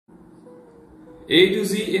A to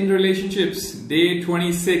Z in relationships, day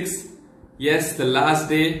 26. Yes, the last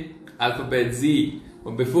day, alphabet Z.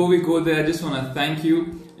 But before we go there, I just want to thank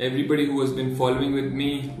you, everybody who has been following with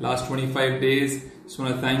me last 25 days. Just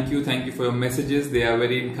want to thank you for your messages. They are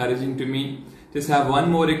very encouraging to me. Just have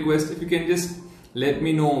one more request. If you can just let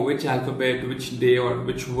me know which alphabet, which day or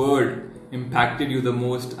which word impacted you the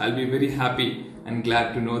most, I'll be very happy and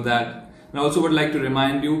glad to know that. And I also would like to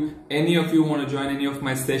remind you, any of you want to join any of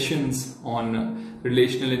my sessions on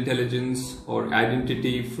relational intelligence or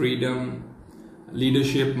identity, freedom,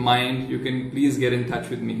 leadership, mind, you can please get in touch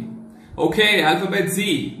with me. Okay, alphabet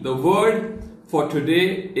Z. The word for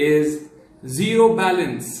today is zero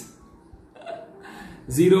balance.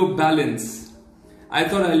 Zero balance. I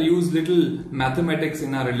thought I'll use little mathematics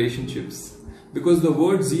in our relationships, because the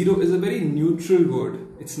word zero is a very neutral word.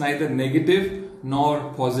 It's neither negative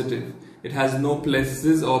nor positive. It has no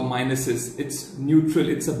pluses or minuses. It's neutral.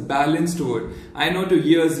 It's a balanced word. I know to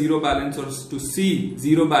hear zero balance or to see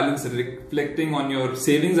zero balance reflecting on your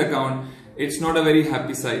savings account, it's not a very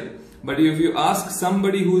happy sight. But if you ask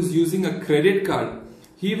somebody who is using a credit card,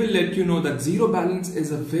 he will let you know that zero balance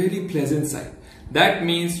is a very pleasant sight. That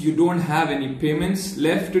means you don't have any payments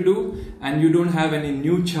left to do and you don't have any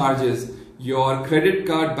new charges. Your credit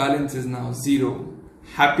card balance is now zero.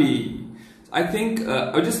 Happy. I think,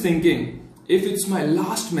 I was just thinking, if it's my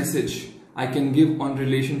last message I can give on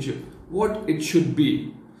relationship, what it should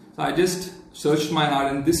be. So I just searched my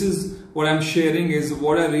heart, and this is what I'm sharing is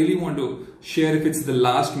what I really want to share if it's the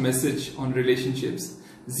last message on relationships.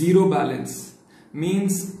 Zero balance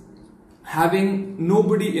means having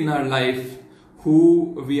nobody in our life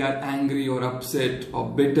who we are angry or upset or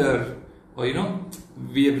bitter, or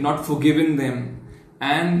we have not forgiven them,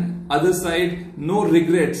 and other side, no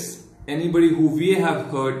regrets. Anybody who we have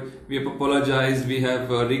hurt, we have apologized, we have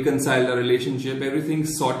reconciled our relationship,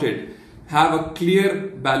 everything's sorted. Have a clear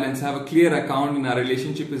balance, have a clear account in our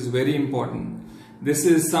relationship is very important. This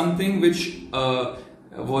is something which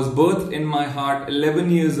was birthed in my heart 11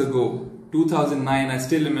 years ago, 2009. I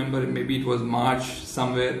still remember, maybe it was March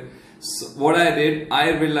somewhere. So what I did, I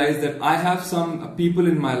realized that I have some people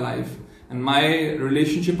in my life and my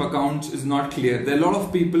relationship account is not clear. There are a lot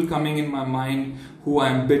of people coming in my mind who I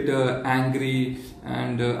am bitter, angry,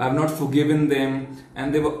 and I've not forgiven them.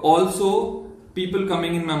 And there were also people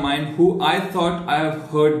coming in my mind who I thought I have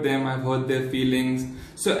hurt them, I've hurt their feelings.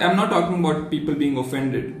 So I'm not talking about people being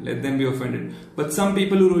offended, let them be offended. But some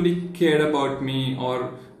people who really cared about me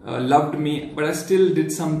or loved me, but I still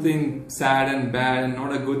did something sad and bad and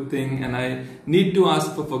not a good thing, and I need to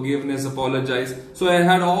ask for forgiveness, apologize. So I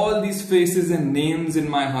had all these faces and names in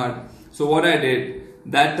my heart. So what I did,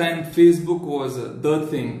 that time Facebook was the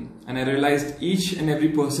thing, and I realized each and every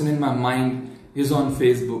person in my mind is on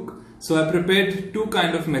Facebook. So I prepared two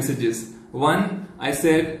kind of messages. One, I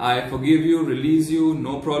said, I forgive you, release you,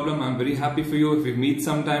 no problem, I'm very happy for you. If we meet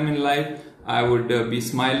sometime in life, I would be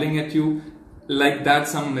smiling at you. Like that,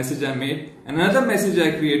 some message I made. Another message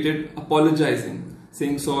I created, apologizing,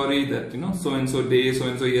 saying sorry that so and so day, so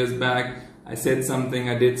and so years back I said something,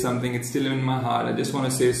 I did something, it's still in my heart, I just want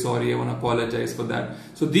to say sorry, I want to apologize for that.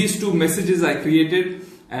 So these two messages I created,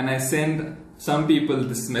 and I sent some people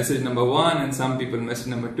this message number 1 and some people message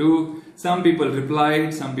number 2. Some people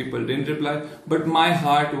replied, some people didn't reply, but my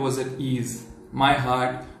heart was at ease, my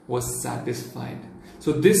heart was satisfied.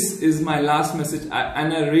 So this is my last message,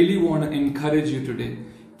 and I really want to encourage you today.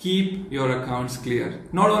 Keep your accounts clear.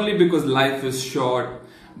 Not only because life is short,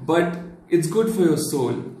 but it's good for your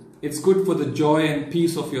soul. It's good for the joy and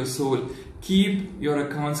peace of your soul. Keep your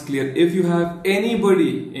accounts clear. If you have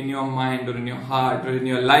anybody in your mind or in your heart or in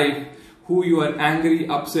your life who you are angry,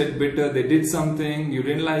 upset, bitter, they did something, you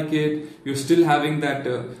didn't like it, you're still having that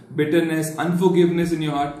bitterness, unforgiveness in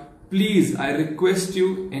your heart, please, I request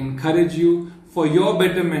you, encourage you, for your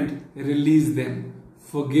betterment, release them,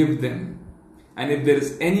 forgive them. And if there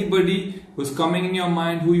is anybody who's coming in your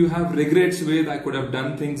mind who you have regrets with, I could have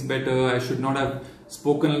done things better, I should not have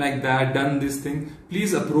spoken like that, done this thing,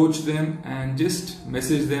 please approach them and just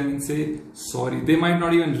message them and say sorry. They might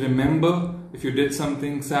not even remember if you did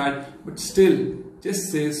something sad, but still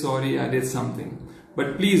just say sorry, I did something.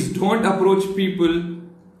 But please don't approach people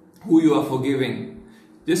who you are forgiving.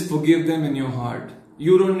 Just forgive them in your heart.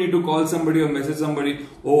 You don't need to call somebody or message somebody,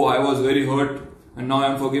 oh, I was very hurt and now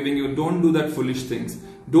I'm forgiving you. Don't do that foolish things.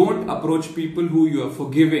 Don't approach people who you are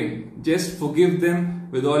forgiving. Just forgive them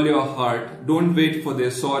with all your heart. Don't wait for their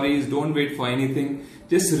sorries. Don't wait for anything.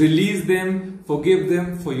 Just release them, forgive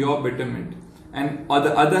them for your betterment. And on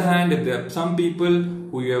the other hand, if there are some people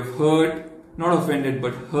who you have hurt, not offended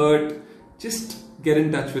but hurt, just get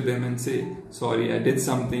in touch with them and say, sorry, I did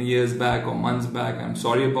something years back or months back, I'm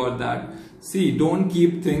sorry about that. See, don't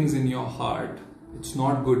keep things in your heart. It's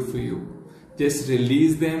not good for you. Just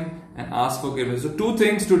release them and ask forgiveness. So 2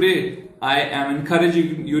 things today I am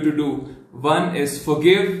encouraging you to do. 1 is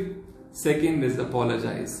forgive. 2nd is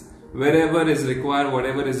apologize. Wherever is required,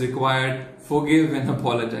 whatever is required, forgive and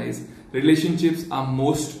apologize. Relationships are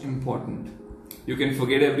most important. You can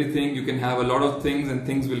forget everything, you can have a lot of things and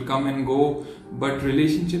things will come and go, but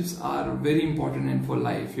relationships are very important and for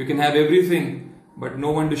life. You can have everything, but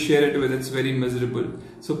no one to share it with, it's very miserable.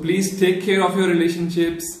 So please take care of your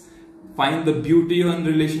relationships. Find the beauty in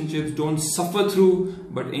relationships. Don't suffer through,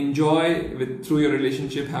 but enjoy through your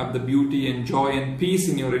relationship. Have the beauty and joy and peace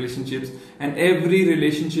in your relationships. And every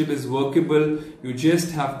relationship is workable. You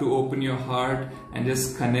just have to open your heart and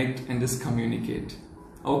just connect and just communicate.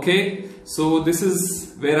 Okay, so this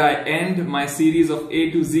is where I end my series of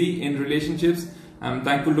A to Z in relationships. I'm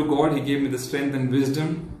thankful to God. He gave me the strength and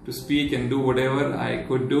wisdom to speak and do whatever I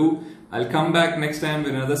could do. I'll come back next time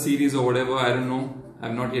with another series or whatever. I don't know.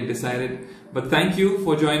 I've not yet decided. But thank you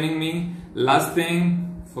for joining me. Last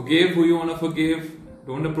thing, forgive who you want to forgive.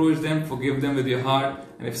 Don't approach them. Forgive them with your heart.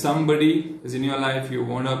 And if somebody is in your life, you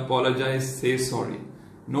want to apologize, say sorry.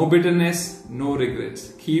 No bitterness, no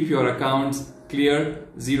regrets. Keep your accounts clear.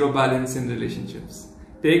 Zero balance in relationships.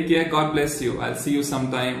 Take care. God bless you. I'll see you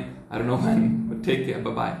sometime. I don't know when, but take care.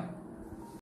 Bye-bye.